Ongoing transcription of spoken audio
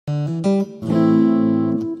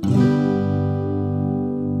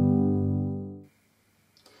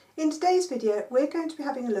In today's video we're going to be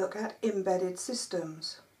having a look at embedded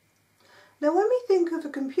systems. Now when we think of a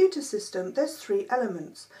computer system there's three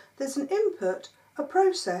elements. There's an input, a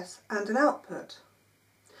process and an output.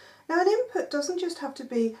 Now an input doesn't just have to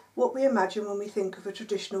be what we imagine when we think of a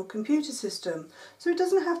traditional computer system. So it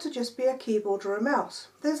doesn't have to just be a keyboard or a mouse.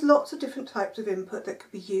 There's lots of different types of input that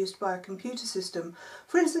could be used by a computer system.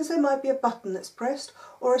 For instance, there might be a button that's pressed,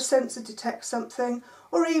 or a sensor detects something,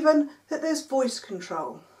 or even that there's voice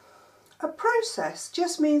control. A process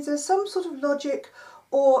just means there's some sort of logic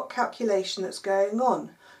or calculation that's going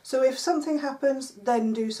on. So if something happens,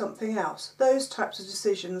 then do something else. Those types of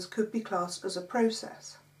decisions could be classed as a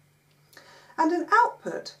process. And an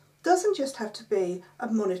output doesn't just have to be a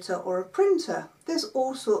monitor or a printer. There's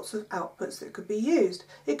all sorts of outputs that could be used.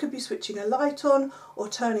 It could be switching a light on, or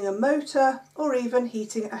turning a motor, or even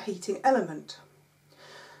heating a heating element.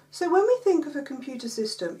 So when we think of a computer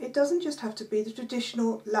system, it doesn't just have to be the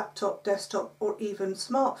traditional laptop, desktop or even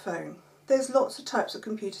smartphone. There's lots of types of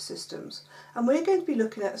computer systems, and we're going to be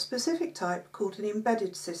looking at a specific type called an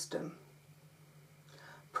embedded system.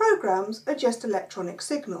 Programs are just electronic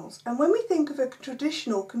signals, and when we think of a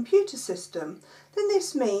traditional computer system, then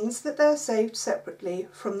this means that they're saved separately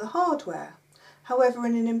from the hardware. However,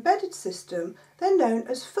 in an embedded system, they're known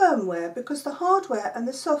as firmware because the hardware and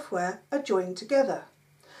the software are joined together.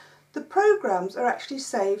 The programs are actually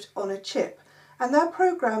saved on a chip, and they're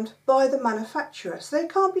programmed by the manufacturer, so they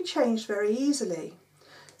can't be changed very easily.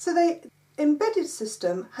 So the embedded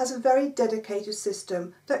system has a very dedicated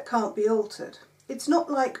system that can't be altered. It's not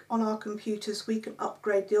like on our computers we can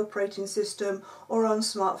upgrade the operating system, or on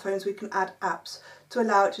smartphones we can add apps to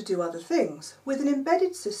allow it to do other things. With an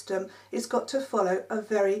embedded system, it's got to follow a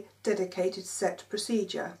very dedicated set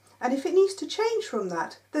procedure, and if it needs to change from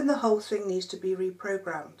that, then the whole thing needs to be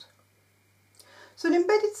reprogrammed. So an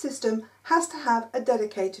embedded system has to have a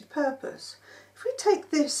dedicated purpose. If we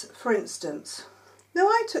take this for instance, now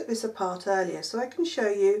I took this apart earlier so I can show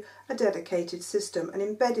you a dedicated system, an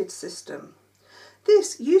embedded system.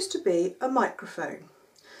 This used to be a microphone.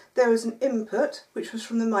 There was an input, which was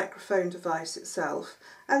from the microphone device itself,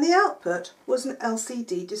 and the output was an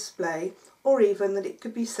LCD display, or even that it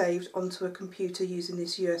could be saved onto a computer using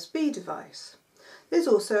this USB device. There's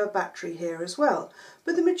also a battery here as well,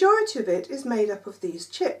 but the majority of it is made up of these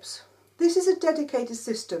chips. This is a dedicated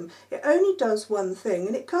system. It only does one thing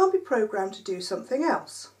and it can't be programmed to do something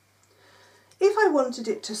else. If I wanted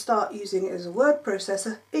it to start using it as a word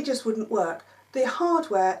processor, it just wouldn't work. The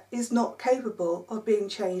hardware is not capable of being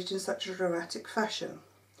changed in such a dramatic fashion.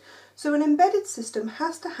 So an embedded system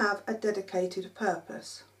has to have a dedicated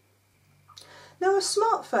purpose. Now a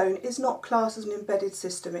smartphone is not classed as an embedded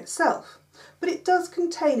system itself, but it does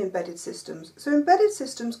contain embedded systems. So embedded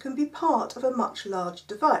systems can be part of a much larger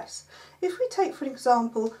device. If we take for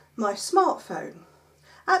example my smartphone,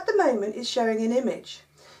 at the moment it's showing an image.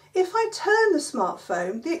 If I turn the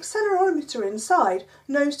smartphone, the accelerometer inside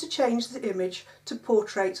knows to change the image to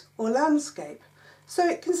portrait or landscape, so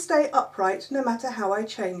it can stay upright no matter how I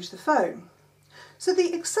change the phone. So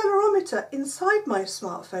the accelerometer inside my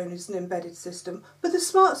smartphone is an embedded system, but the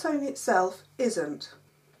smartphone itself isn't.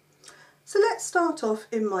 So let's start off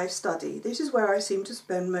in my study. This is where I seem to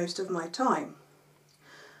spend most of my time.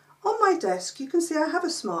 On my desk you can see I have a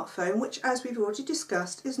smartphone which, as we've already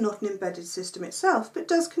discussed, is not an embedded system itself but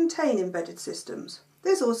does contain embedded systems.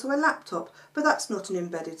 There's also a laptop, but that's not an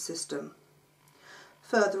embedded system.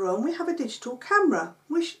 Further on we have a digital camera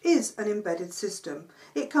which is an embedded system.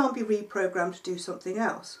 It can't be reprogrammed to do something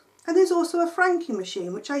else. And there's also a franking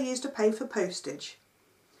machine which I use to pay for postage.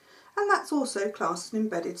 And that's also classed as an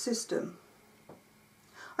embedded system.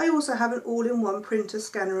 I also have an all-in-one printer,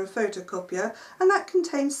 scanner and photocopier, and that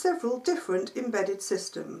contains several different embedded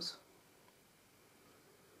systems.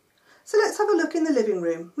 So let's have a look in the living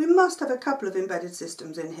room. We must have a couple of embedded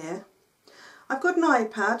systems in here. I've got an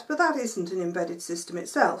iPad, but that isn't an embedded system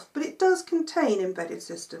itself, but it does contain embedded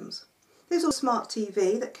systems. There's also a smart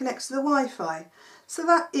TV that connects to the Wi-Fi, so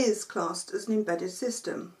that is classed as an embedded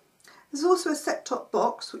system. There's also a set-top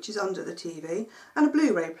box, which is under the TV, and a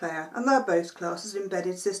Blu-ray player, and they're both classed as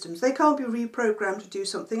embedded systems. They can't be reprogrammed to do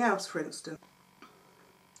something else, for instance.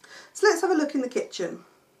 So let's have a look in the kitchen.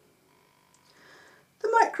 The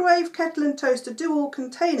microwave, kettle and toaster do all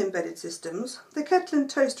contain embedded systems. The kettle and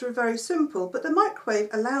toaster are very simple, but the microwave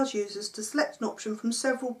allows users to select an option from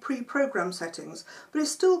several pre-programmed settings, but it's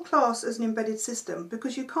still classed as an embedded system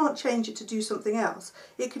because you can't change it to do something else.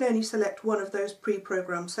 It can only select one of those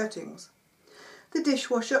pre-programmed settings. The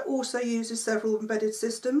dishwasher also uses several embedded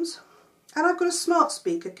systems, and I've got a smart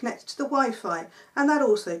speaker connected to the Wi-Fi, and that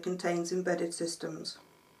also contains embedded systems.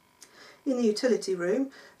 in the utility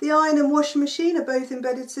room. The iron and washing machine are both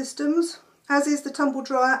embedded systems, as is the tumble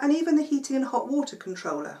dryer and even the heating and hot water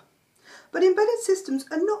controller. But embedded systems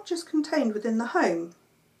are not just contained within the home.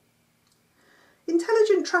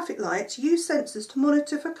 Intelligent traffic lights use sensors to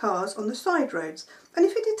monitor for cars on the side roads, and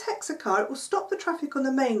if it detects a car, it will stop the traffic on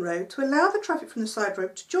the main road to allow the traffic from the side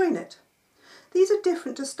road to join it. These are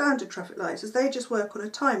different to standard traffic lights as they just work on a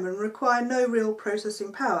timer and require no real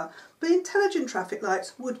processing power, but intelligent traffic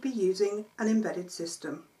lights would be using an embedded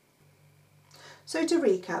system. So to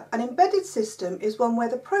recap, an embedded system is one where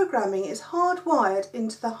the programming is hardwired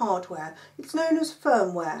into the hardware. It's known as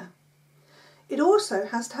firmware. It also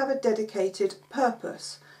has to have a dedicated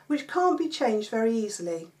purpose, which can't be changed very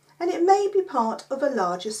easily, and it may be part of a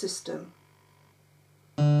larger system.